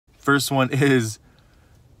first one is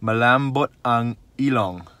malambot ang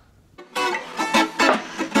ilong.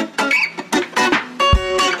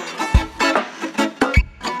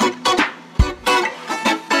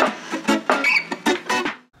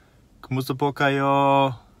 Kumusta po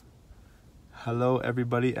kayo? Hello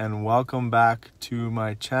everybody and welcome back to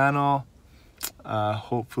my channel.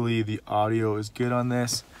 Hopefully the audio is good on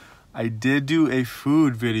this. I did do a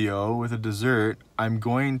food video with a dessert. I'm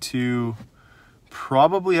going to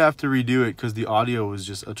probably have to redo it because the audio was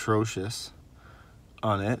just atrocious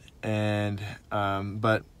on it. And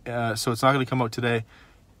so it's not going to come out today.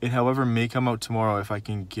 It, however, may come out tomorrow if I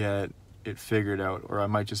can get it figured out, or I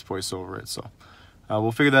might just voice over it. So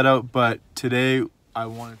we'll figure that out. But today I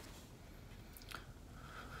wanted.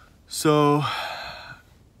 So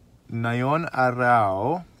ngayon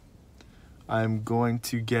araw, I'm going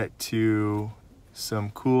to get to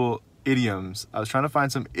some cool idioms. I was trying to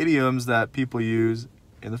find some idioms that people use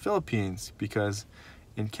in the Philippines, because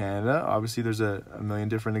in Canada, obviously there's a million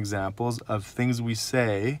different examples of things we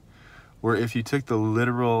say where if you took the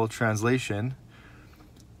literal translation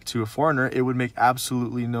to a foreigner, it would make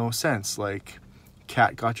absolutely no sense. Like,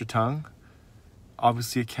 cat got your tongue.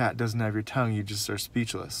 Obviously a cat doesn't have your tongue, you just are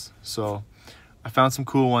speechless. So I found some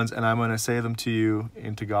cool ones and I'm going to say them to you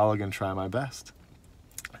in Tagalog and try my best.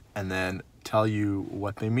 And then tell you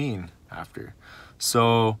what they mean after.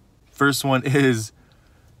 So first one is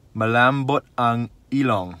malambot ang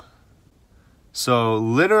ilong. So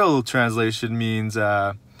literal translation means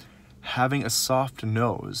having a soft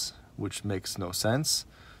nose, which makes no sense.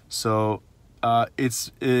 So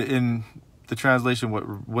it's in the translation,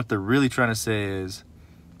 what they're really trying to say is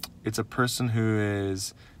it's a person who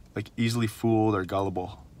is like easily fooled or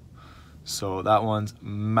gullible. So that one's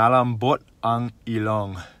malambot ang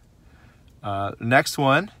ilong. Next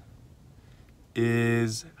one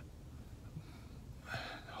is,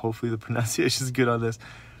 hopefully the pronunciation is good on this,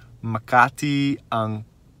 makati ang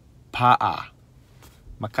paa.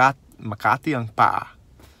 Makati ang paa.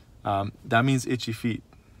 That means itchy feet.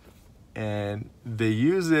 And they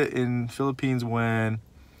use it in Philippines when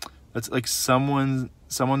it's like someone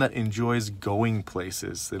that enjoys going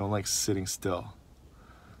places. They don't like sitting still.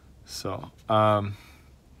 So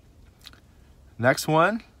next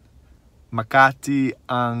one, makati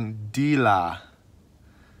ang dila.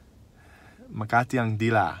 Makati ang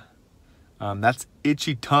dila. That's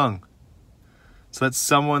itchy tongue. So that's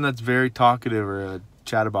someone that's very talkative or a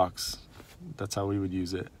chatterbox. That's how we would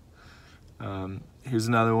use it. Here's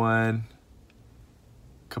another one.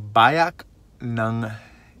 Kabayak ng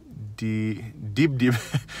dibdib.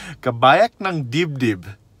 Kabayak ng dibdib.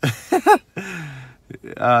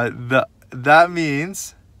 That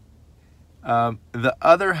means the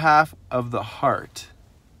other half of the heart,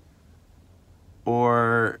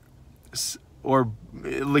 or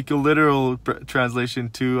like a literal translation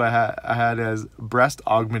too I had as breast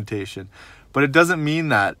augmentation, but it doesn't mean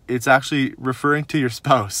that. It's actually referring to your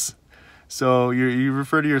spouse. So you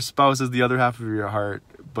refer to your spouse as the other half of your heart,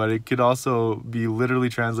 but it could also be literally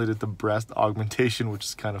translated to breast augmentation, which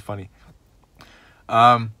is kind of funny.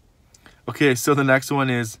 Okay, so the next one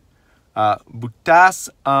is butas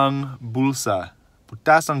ang bulsa.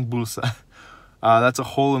 Butas ang bulsa. That's a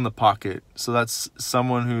hole in the pocket. So that's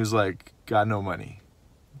someone who's like got no money.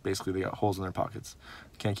 Basically, they got holes in their pockets.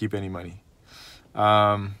 Can't keep any money.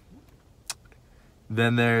 Then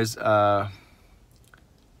there's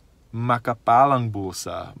makapal ang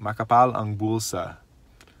bulsa. Makapal ang bulsa.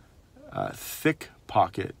 Thick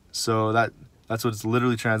pocket. So that's what it's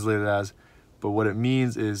literally translated as, but what it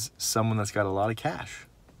means is someone that's got a lot of cash.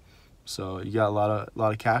 So you got a lot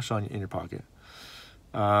of cash in your pocket.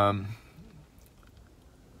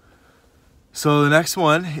 So the next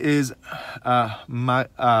one is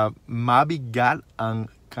mabigat ang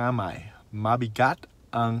kamay. Mabigat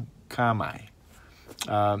ang kamay.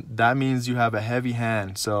 That means you have a heavy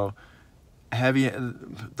hand. So the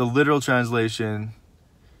literal translation,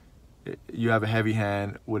 you have a heavy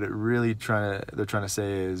hand. What it really they're trying to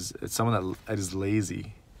say is it's someone that is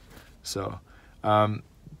lazy. So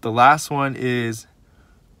the last one is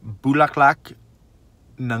bulaklak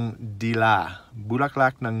ng dila.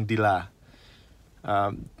 Bulaklak ng dila.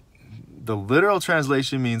 The literal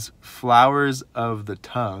translation means flowers of the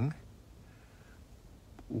tongue.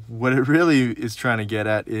 What it really is trying to get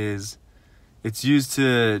at is it's used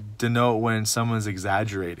to denote when someone's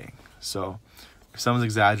exaggerating. So if someone's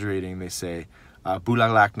exaggerating, they say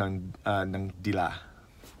bulaklak ng dila.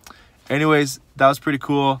 Anyways, that was pretty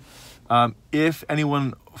cool. If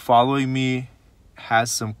anyone following me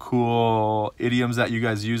has some cool idioms that you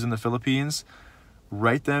guys use in the Philippines,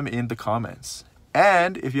 write them in the comments.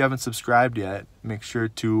 And if you haven't subscribed yet, make sure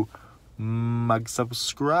to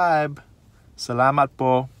mag-subscribe. Salamat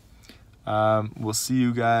po. We'll see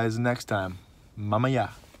you guys next time.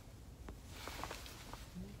 Mamaya.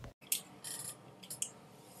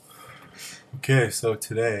 Okay, so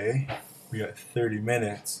today we got 30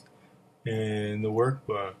 minutes. In the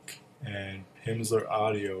workbook and Pimsleur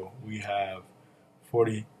audio, we have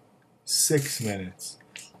 46 minutes.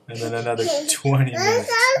 And then another 20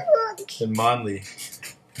 minutes in Monley.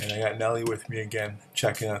 And I got Nelly with me again,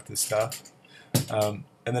 checking out this stuff. And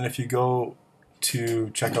then if you go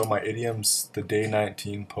to check out my idioms, the day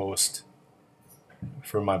 19 post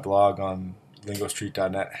for my blog on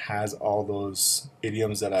lingostreet.net has all those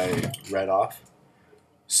idioms that I read off.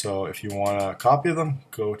 So if you want a copy of them,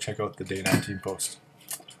 go check out the day 19 post.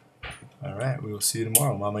 Alright, we will see you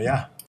tomorrow. Mamaya.